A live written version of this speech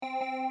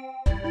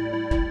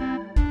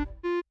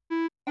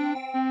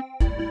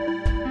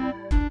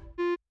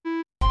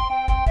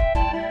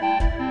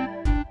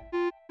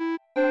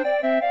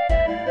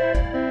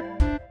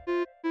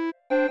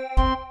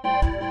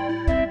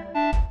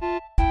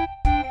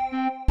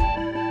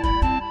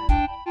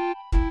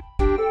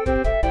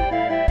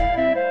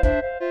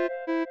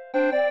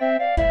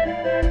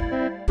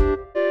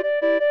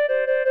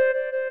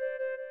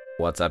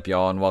What's up,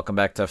 y'all, and welcome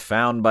back to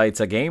Found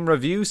Bytes, a game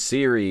review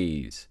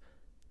series.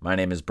 My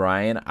name is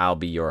Brian. I'll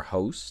be your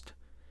host.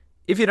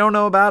 If you don't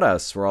know about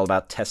us, we're all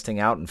about testing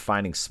out and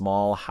finding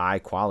small,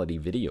 high-quality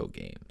video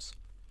games.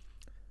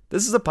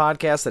 This is a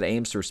podcast that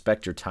aims to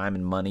respect your time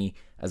and money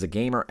as a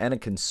gamer and a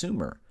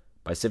consumer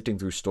by sifting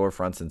through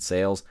storefronts and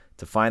sales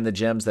to find the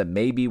gems that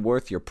may be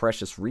worth your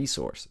precious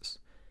resources.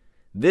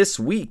 This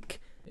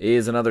week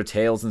is another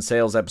Tales and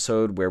Sales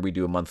episode where we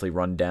do a monthly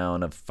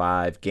rundown of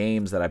 5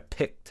 games that I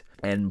picked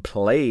and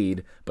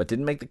played, but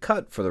didn't make the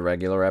cut for the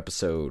regular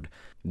episode.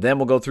 Then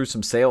we'll go through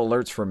some sale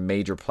alerts for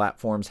major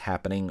platforms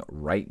happening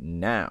right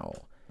now.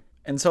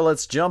 And so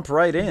let's jump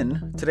right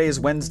in. Today is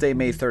Wednesday,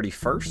 May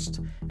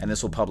 31st, and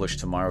this will publish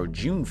tomorrow,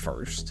 June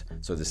 1st.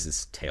 So this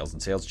is Tales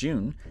and Sales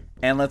June.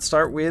 And let's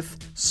start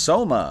with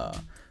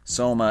Soma.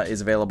 Soma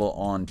is available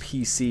on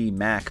PC,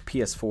 Mac,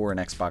 PS4, and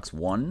Xbox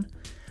One.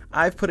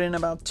 I've put in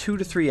about 2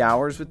 to 3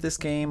 hours with this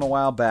game a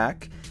while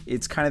back.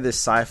 It's kind of this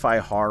sci-fi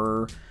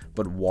horror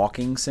but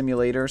walking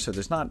simulator, so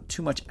there's not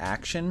too much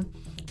action,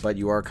 but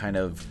you are kind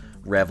of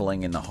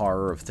reveling in the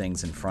horror of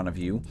things in front of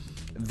you.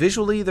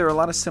 Visually, there are a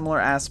lot of similar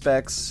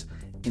aspects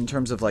in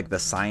terms of like the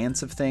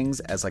science of things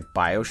as like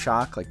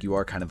BioShock, like you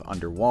are kind of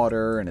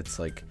underwater and it's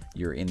like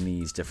you're in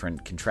these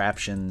different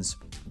contraptions.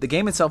 The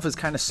game itself is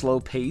kind of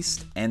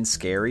slow-paced and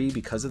scary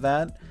because of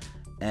that,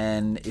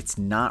 and it's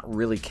not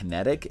really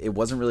kinetic. It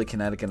wasn't really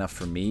kinetic enough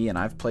for me, and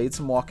I've played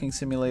some walking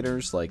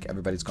simulators, like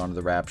Everybody's Gone to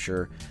the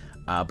Rapture,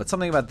 but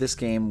something about this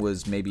game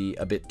was maybe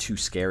a bit too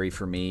scary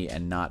for me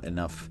and not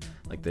enough,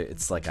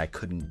 it's like I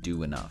couldn't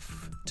do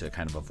enough to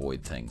kind of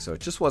avoid things. So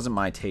it just wasn't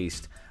my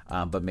taste,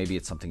 but maybe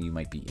it's something you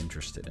might be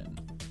interested in.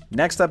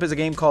 Next up is a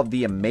game called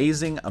The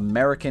Amazing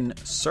American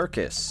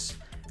Circus,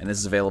 and this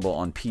is available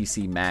on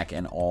PC, Mac,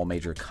 and all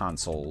major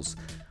consoles.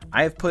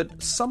 I have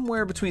put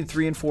somewhere between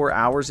 3 and 4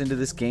 hours into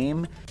this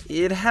game.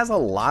 It has a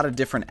lot of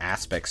different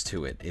aspects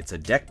to it. It's a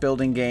deck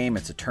building game,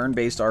 it's a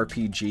turn-based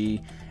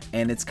RPG,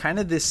 and it's kind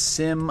of this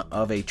sim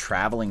of a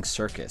traveling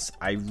circus.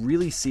 I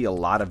really see a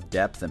lot of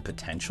depth and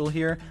potential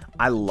here.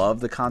 I love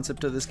the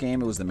concept of this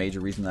game. It was the major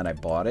reason that I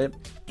bought it.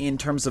 In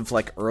terms of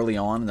like early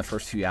on in the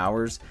first few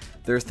hours,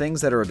 there are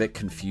things that are a bit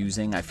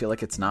confusing. I feel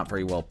like it's not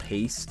very well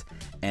paced,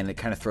 and it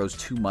kind of throws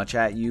too much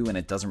at you, and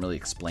it doesn't really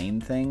explain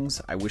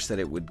things. I wish that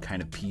it would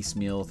kind of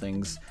piecemeal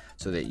things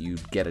so that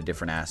you'd get a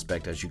different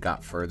aspect as you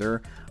got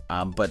further.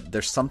 But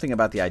there's something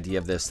about the idea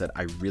of this that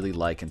I really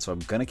like, and so I'm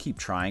going to keep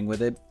trying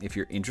with it. If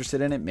you're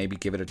interested in it, maybe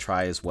give it a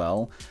try as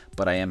well,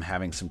 but I am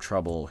having some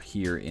trouble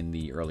here in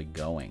the early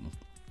going.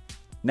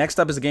 Next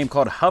up is a game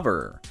called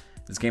Hover.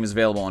 This game is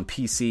available on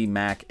PC,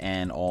 Mac,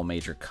 and all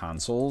major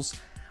consoles.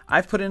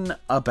 I've put in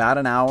about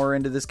an hour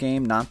into this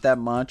game, not that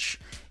much.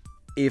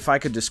 If I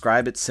could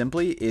describe it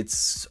simply,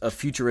 it's a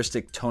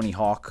futuristic Tony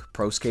Hawk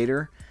Pro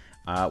Skater,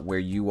 where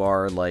you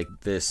are like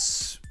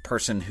this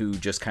person who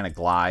just kind of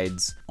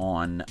glides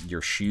on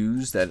your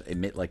shoes that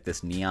emit like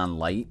this neon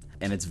light,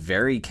 and it's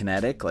very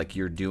kinetic. Like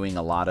you're doing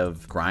a lot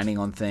of grinding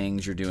on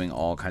things, you're doing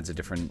all kinds of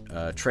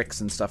different tricks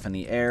and stuff in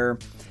the air.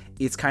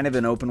 It's kind of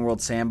an open world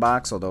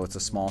sandbox, although it's a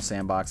small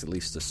sandbox, at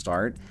least to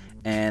start,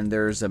 and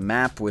there's a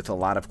map with a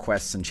lot of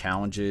quests and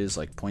challenges,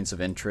 like points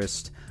of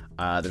interest.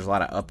 There's a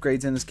lot of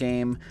upgrades in this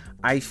game.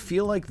 I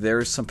feel like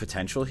there's some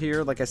potential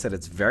here. Like I said,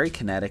 it's very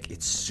kinetic.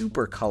 It's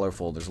super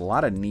colorful. There's a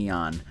lot of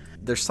neon.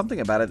 There's something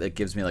about it that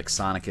gives me like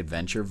Sonic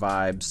Adventure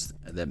vibes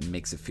that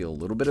makes it feel a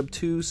little bit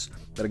obtuse.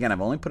 But again,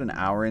 I've only put an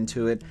hour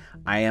into it.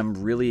 I am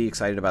really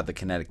excited about the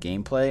kinetic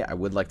gameplay. I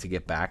would like to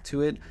get back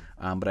to it,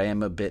 but I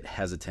am a bit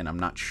hesitant. I'm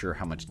not sure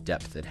how much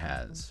depth it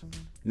has.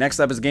 Next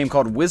up is a game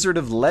called Wizard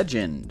of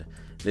Legend.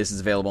 This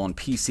is available on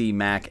PC,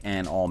 Mac,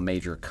 and all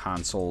major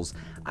consoles.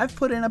 I've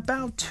put in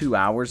about 2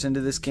 hours into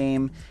this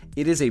game.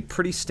 It is a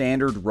pretty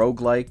standard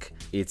roguelike.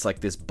 It's like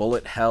this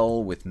bullet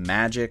hell with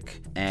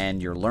magic,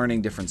 and you're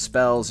learning different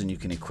spells, and you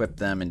can equip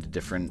them into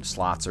different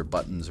slots or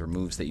buttons or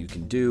moves that you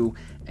can do,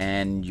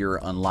 and you're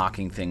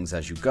unlocking things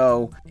as you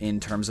go. In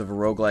terms of a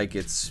roguelike,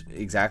 it's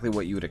exactly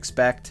what you would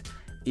expect.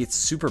 It's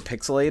super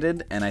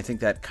pixelated, and I think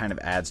that kind of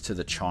adds to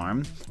the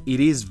charm. It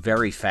is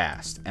very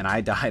fast, and I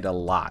died a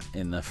lot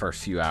in the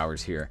first few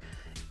hours here.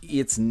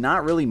 It's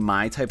not really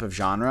my type of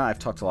genre. I've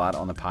talked a lot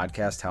on the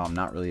podcast how I'm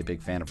not really a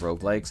big fan of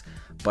roguelikes,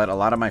 but a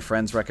lot of my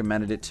friends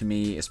recommended it to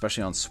me,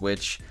 especially on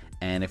Switch,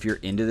 and if you're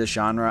into this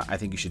genre, I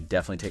think you should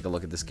definitely take a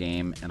look at this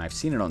game, and I've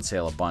seen it on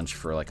sale a bunch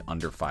for like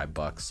under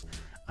 $5,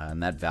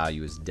 and that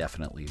value is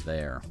definitely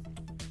there.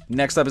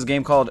 Next up is a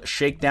game called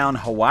Shakedown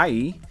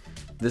Hawaii.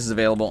 This is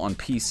available on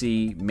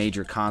PC,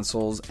 major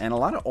consoles, and a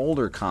lot of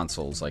older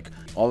consoles, like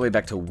all the way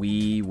back to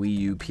Wii, Wii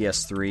U,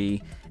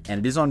 PS3, and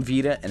it is on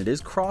Vita, and it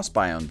is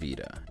cross-buy on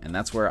Vita, and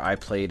that's where I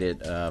played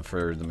it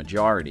for the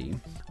majority.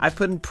 I've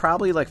put in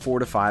probably like 4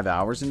 to 5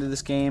 hours into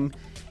this game.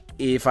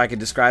 If I could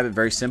describe it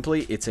very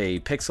simply, it's a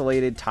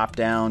pixelated,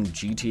 top-down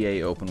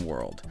GTA open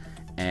world,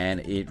 and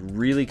it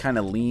really kind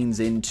of leans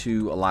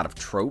into a lot of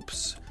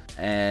tropes,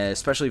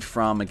 especially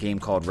from a game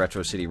called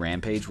Retro City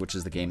Rampage, which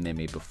is the game they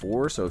made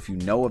before. So if you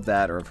know of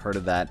that or have heard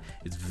of that,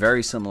 it's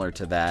very similar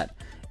to that.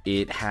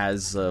 It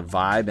has a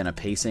vibe and a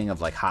pacing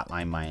of like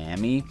Hotline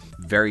Miami,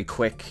 very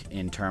quick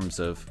in terms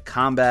of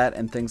combat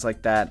and things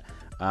like that.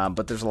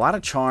 But there's a lot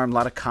of charm, a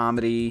lot of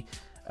comedy.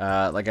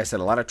 Like I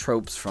said, a lot of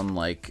tropes from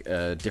like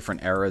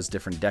different eras,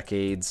 different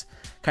decades,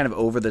 kind of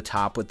over the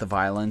top with the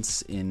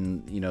violence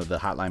in, the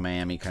Hotline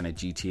Miami kind of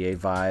GTA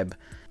vibe.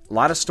 A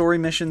lot of story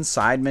missions,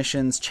 side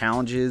missions,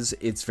 challenges.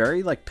 It's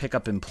very like pick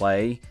up and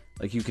play.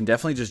 Like you can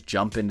definitely just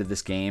jump into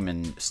this game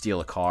and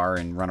steal a car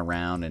and run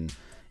around and,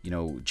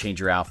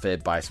 change your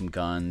outfit, buy some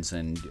guns,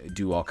 and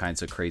do all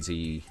kinds of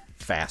crazy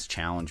fast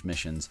challenge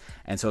missions.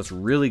 And so it's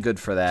really good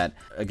for that.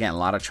 Again, a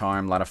lot of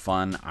charm, a lot of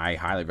fun. I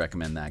highly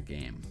recommend that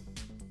game.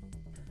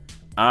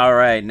 All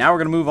right, now we're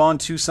going to move on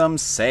to some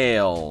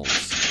sales.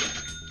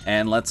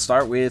 And let's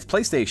start with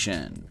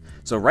PlayStation.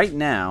 So right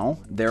now,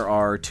 there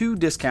are 2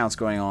 discounts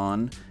going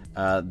on.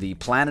 The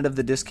Planet of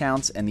the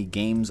Discounts and the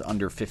Games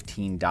Under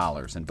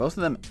 $15. And both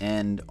of them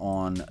end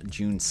on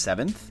June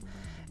 7th.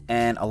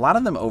 And a lot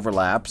of them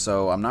overlap,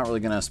 so I'm not really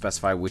going to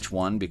specify which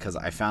one because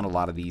I found a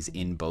lot of these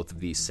in both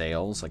of these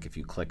sales. Like if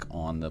you click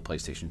on the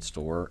PlayStation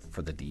Store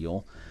for the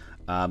deal.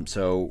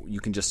 So you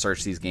can just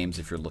search these games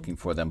if you're looking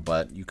for them,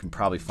 but you can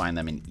probably find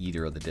them in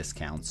either of the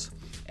discounts.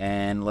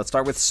 And let's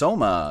start with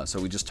Soma. So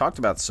we just talked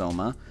about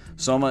Soma.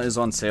 Soma is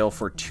on sale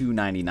for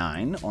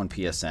 $2.99 on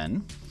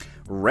PSN.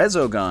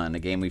 Resogun, a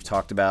game we've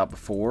talked about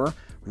before.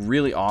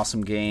 Really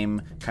awesome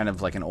game, kind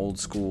of like an old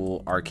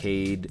school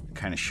arcade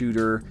kind of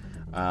shooter,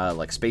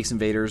 like Space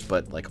Invaders,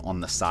 but like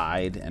on the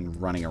side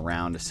and running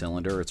around a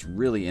cylinder. It's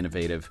really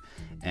innovative,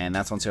 and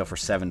that's on sale for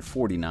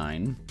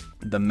 $7.49.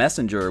 The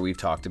Messenger we've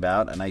talked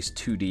about, a nice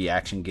 2D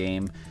action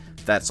game,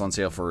 that's on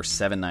sale for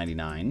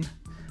 $7.99.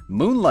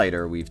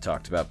 Moonlighter we've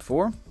talked about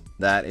before,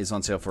 that is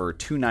on sale for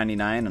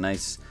 $2.99, a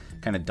nice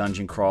kind of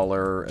dungeon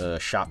crawler,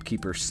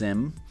 shopkeeper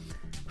sim.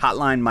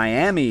 Hotline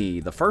Miami,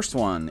 the first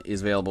one,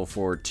 is available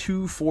for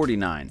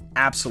 $2.49,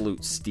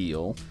 absolute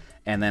steal.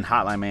 And then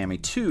Hotline Miami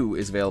 2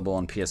 is available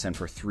on PSN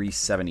for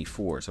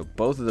 $3.74. So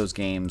both of those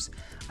games,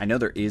 I know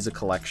there is a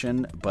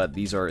collection, but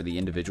these are the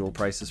individual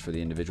prices for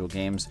the individual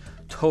games.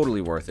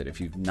 Totally worth it if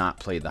you've not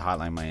played the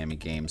Hotline Miami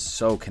games.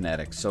 So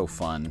kinetic, so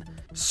fun.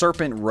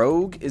 Serpent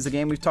Rogue is a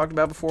game we've talked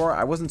about before.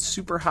 I wasn't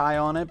super high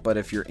on it, but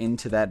if you're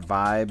into that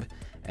vibe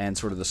and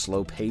sort of the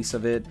slow pace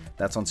of it,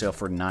 that's on sale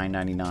for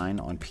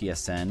 $9.99 on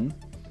PSN.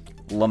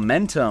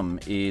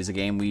 Lamentum is a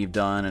game we've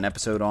done an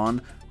episode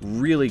on.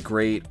 Really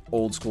great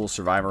old school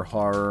survivor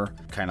horror,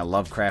 kind of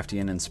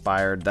Lovecraftian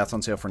inspired. That's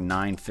on sale for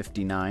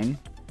 $9.59.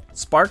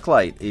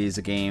 Sparklight is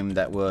a game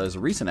that was a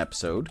recent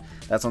episode.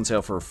 That's on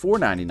sale for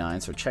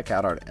 $4.99, so check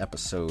out our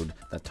episode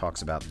that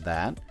talks about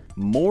that.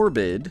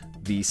 Morbid,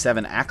 the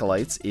 7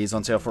 Acolytes, is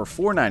on sale for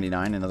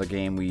 $4.99, another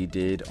game we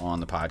did on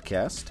the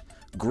podcast.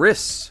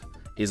 Gris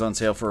is on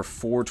sale for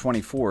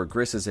 $4.24.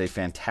 Gris is a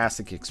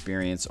fantastic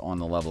experience on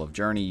the level of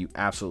Journey. You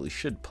absolutely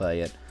should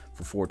play it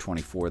for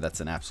 $4.24. That's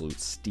an absolute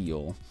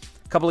steal.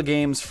 A couple of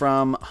games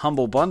from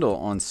Humble Bundle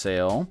on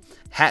sale.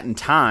 Hat in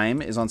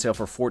Time is on sale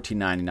for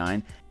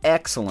 $14.99.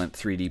 Excellent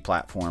 3D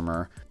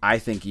platformer. I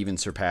think even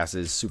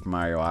surpasses Super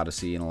Mario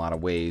Odyssey in a lot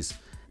of ways.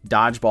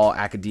 Dodgeball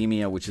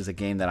Academia, which is a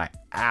game that I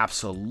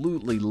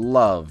absolutely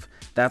love.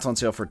 That's on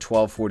sale for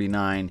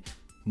 $12.49.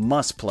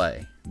 Must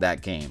play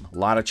that game. A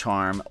lot of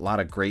charm, a lot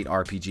of great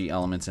RPG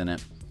elements in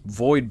it.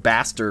 Void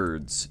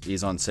Bastards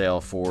is on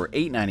sale for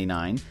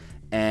 $8.99,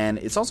 and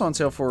it's also on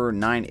sale for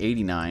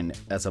 $9.89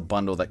 as a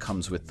bundle that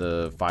comes with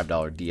the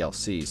 $5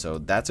 DLC. So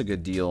that's a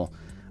good deal.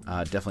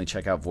 Definitely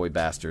check out Void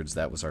Bastards.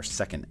 That was our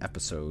second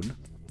episode.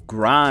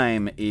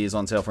 Grime is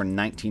on sale for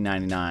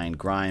 $19.99.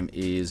 Grime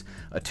is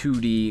a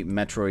 2D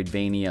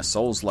Metroidvania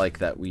Souls-like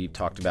that we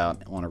talked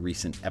about on a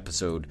recent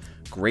episode.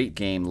 Great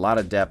game, a lot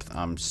of depth.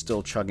 I'm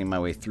still chugging my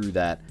way through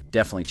that.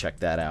 Definitely check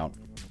that out.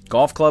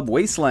 Golf Club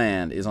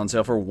Wasteland is on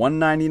sale for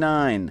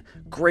 $1.99.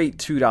 Great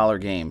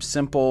 $2 game.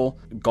 Simple,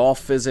 golf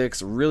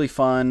physics, really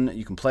fun.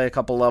 You can play a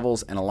couple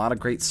levels and a lot of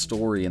great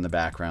story in the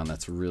background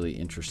that's really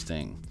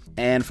interesting.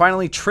 And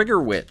finally, Trigger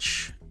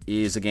Witch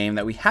is a game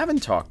that we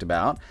haven't talked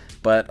about,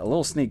 but a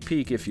little sneak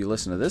peek if you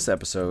listen to this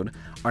episode.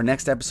 Our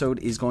next episode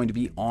is going to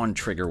be on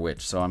Trigger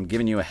Witch, so I'm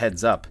giving you a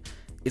heads up.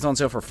 It's on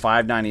sale for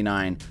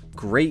 $5.99.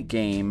 Great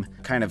game,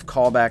 kind of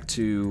callback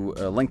to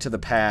A Link to the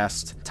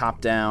Past,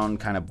 top-down,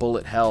 kind of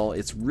bullet hell.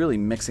 It's really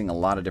mixing a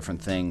lot of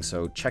different things,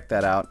 so check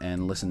that out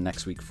and listen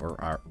next week for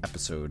our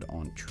episode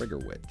on Trigger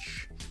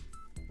Witch.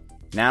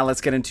 Now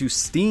let's get into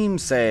Steam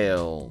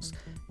sales.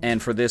 And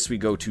for this, we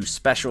go to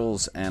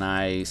specials, and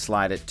I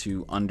slide it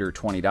to under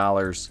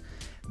 $20.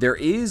 There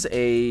is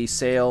a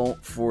sale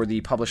for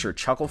the publisher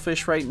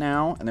Chucklefish right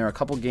now, and there are a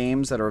couple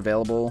games that are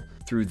available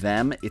through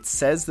them. It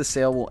says the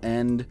sale will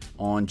end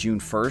on June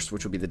 1st,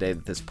 which will be the day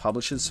that this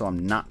publishes, so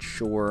I'm not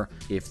sure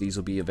if these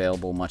will be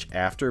available much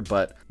after,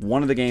 but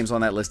one of the games on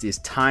that list is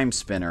Time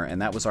Spinner,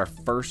 and that was our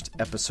first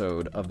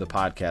episode of the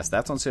podcast.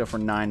 That's on sale for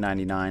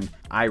 $9.99.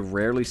 I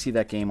rarely see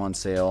that game on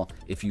sale.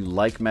 If you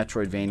like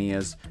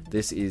Metroidvanias,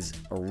 this is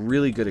a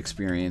really good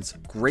experience.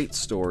 Great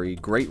story,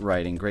 great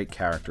writing, great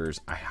characters.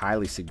 I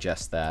highly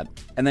suggest that.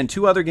 And then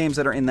two other games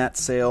that are in that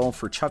sale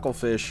for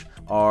Chucklefish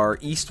are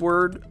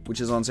Eastward, which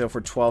is on sale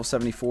for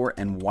 $12.74,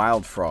 and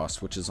Wild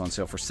Frost, which is on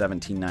sale for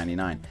 $17.99.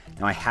 Now,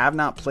 I have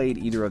not played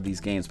either of these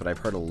games, but I've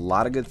heard a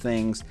lot of good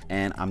things,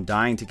 and I'm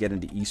dying to get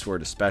into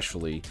Eastward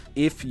especially.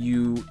 If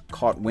you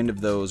caught wind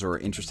of those or are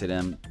interested in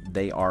them,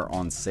 they are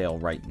on sale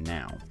right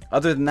now.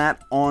 Other than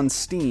that, on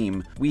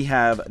Steam, we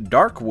have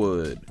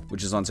Darkwood,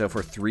 which is on sale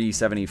for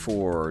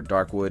 $3.74.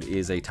 Darkwood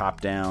is a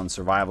top-down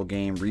survival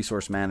game,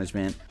 resource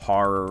management,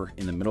 horror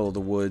in the middle of the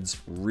woods.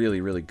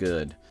 Really, really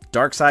good.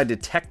 Darkside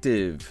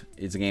Detective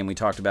is a game we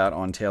talked about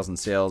on Tales and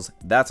Sales.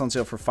 That's on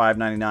sale for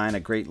 $5.99,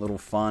 a great little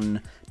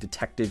fun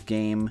detective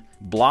game.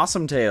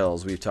 Blossom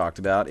Tales, we've talked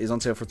about, is on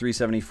sale for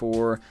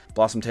 $3.74.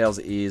 Blossom Tales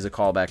is a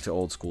callback to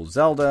old school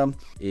Zelda.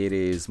 It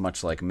is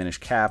much like Minish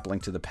Cap,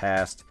 Link to the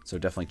Past, so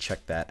definitely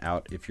check that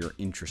out if you're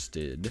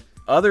interested.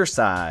 Other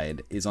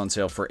Side is on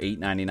sale for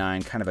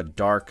 $8.99, kind of a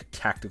dark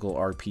tactical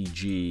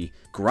RPG.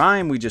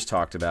 Grime, we just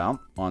talked about,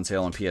 on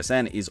sale on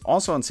PSN, is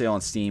also on sale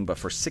on Steam, but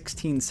for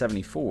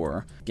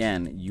 $16.74.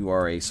 Again, you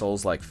are a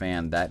Souls-like fan,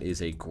 that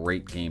is a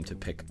great game to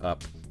pick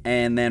up.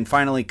 And then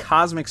finally,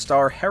 Cosmic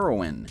Star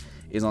Heroine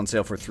is on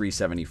sale for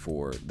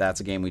 $3.74.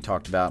 That's a game we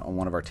talked about on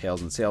one of our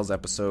Tales and Sales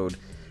episode.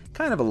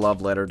 Kind of a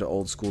love letter to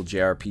old school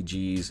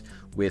JRPGs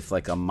with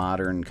like a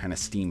modern kind of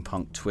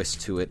steampunk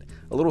twist to it.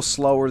 A little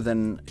slower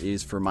than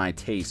is for my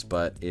taste,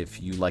 but if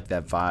you like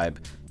that vibe,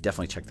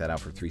 definitely check that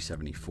out for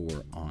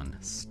 $3.74 on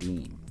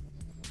Steam.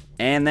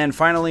 And then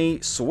finally,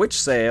 Switch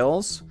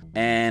sales.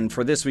 And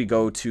for this, we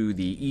go to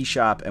the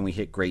eShop and we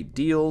hit great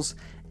deals.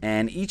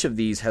 And each of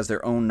these has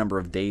their own number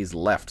of days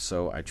left.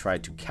 So I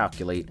tried to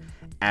calculate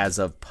as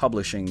of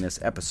publishing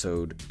this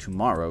episode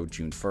tomorrow,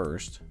 June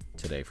 1st,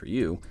 today for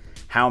you,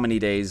 how many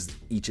days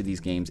each of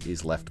these games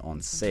is left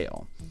on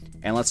sale.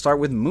 And let's start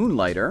with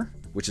Moonlighter,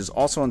 which is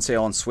also on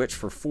sale on Switch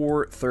for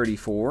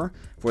 $4.34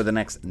 for the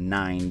next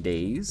 9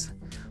 days.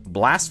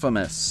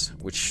 Blasphemous,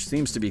 which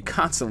seems to be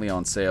constantly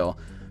on sale,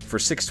 for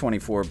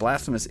 $6.24.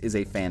 Blasphemous is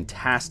a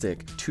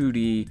fantastic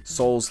 2D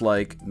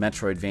Souls-like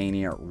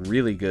Metroidvania,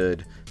 really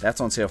good. That's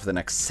on sale for the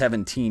next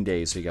 17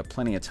 days, so you got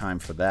plenty of time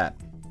for that.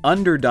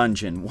 Under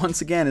Dungeon,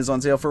 once again, is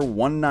on sale for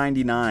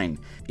 $1.99.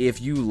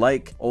 If you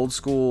like old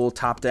school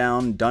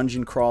top-down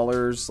dungeon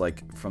crawlers,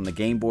 like from the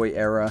Game Boy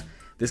era,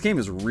 this game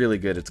is really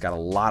good. It's got a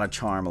lot of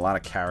charm, a lot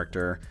of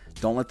character.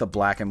 Don't let the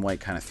black and white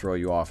kind of throw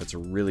you off. It's a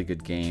really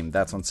good game.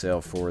 That's on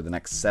sale for the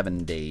next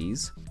 7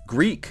 days.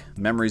 Greek,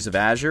 Memories of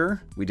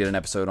Azure. We did an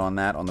episode on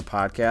that on the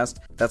podcast.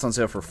 That's on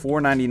sale for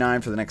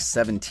 $4.99 for the next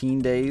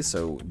 17 days,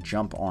 so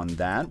jump on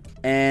that.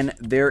 And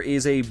there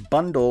is a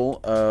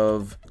bundle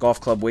of Golf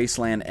Club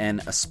Wasteland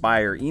and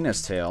Aspire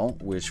Ina's Tale,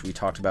 which we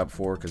talked about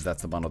before because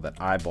that's the bundle that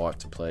I bought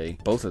to play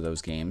both of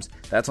those games.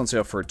 That's on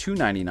sale for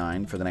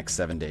 $2.99 for the next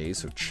 7 days,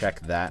 so check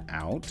that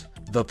out.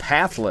 The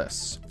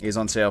Pathless is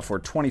on sale for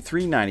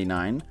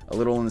 $23.99, a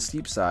little on the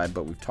steep side,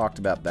 but we've talked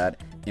about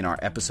that in our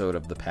episode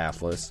of The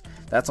Pathless.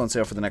 That's on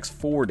sale for the next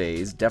 4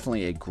 days.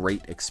 Definitely a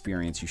great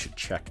experience you should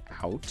check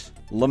out.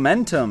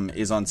 Lamentum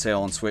is on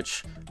sale on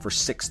Switch for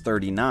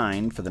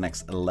 $6.39 for the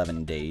next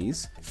 11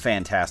 days.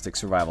 Fantastic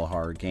survival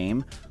horror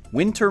game.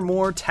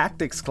 Wintermoor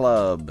Tactics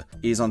Club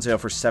is on sale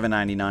for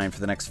 $7.99 for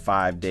the next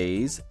 5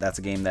 days. That's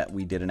a game that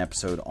we did an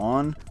episode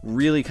on.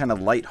 Really kind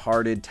of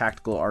lighthearted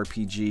tactical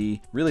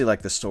RPG. Really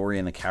like the story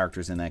and the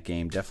characters in that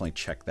game. Definitely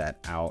check that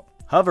out.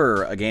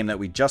 Hover, a game that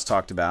we just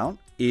talked about,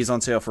 is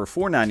on sale for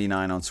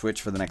 $4.99 on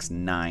Switch for the next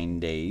 9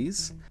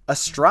 days.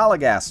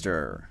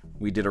 Astralogaster.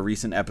 We did a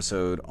recent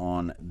episode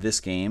on this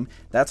game.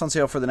 That's on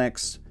sale for the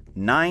next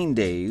 9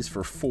 days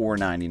for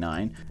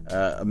 $4.99.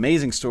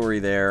 Amazing story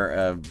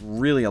there.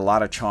 Really a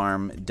lot of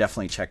charm.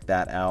 Definitely check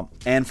that out.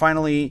 And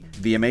finally,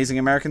 The Amazing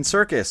American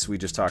Circus, we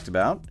just talked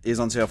about, is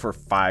on sale for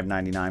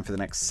 $5.99 for the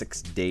next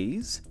 6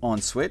 days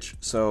on Switch.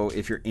 So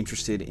if you're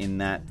interested in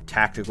that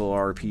tactical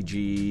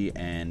RPG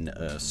and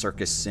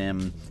circus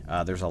sim,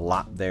 there's a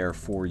lot there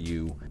for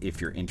you.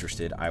 If you're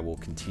interested, I will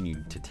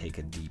continue to take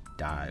a deep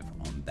dive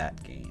on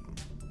that game.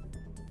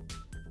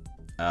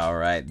 All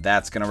right,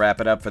 that's going to wrap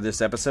it up for this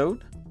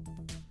episode.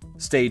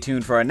 Stay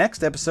tuned for our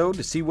next episode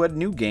to see what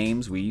new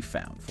games we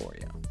found for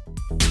you.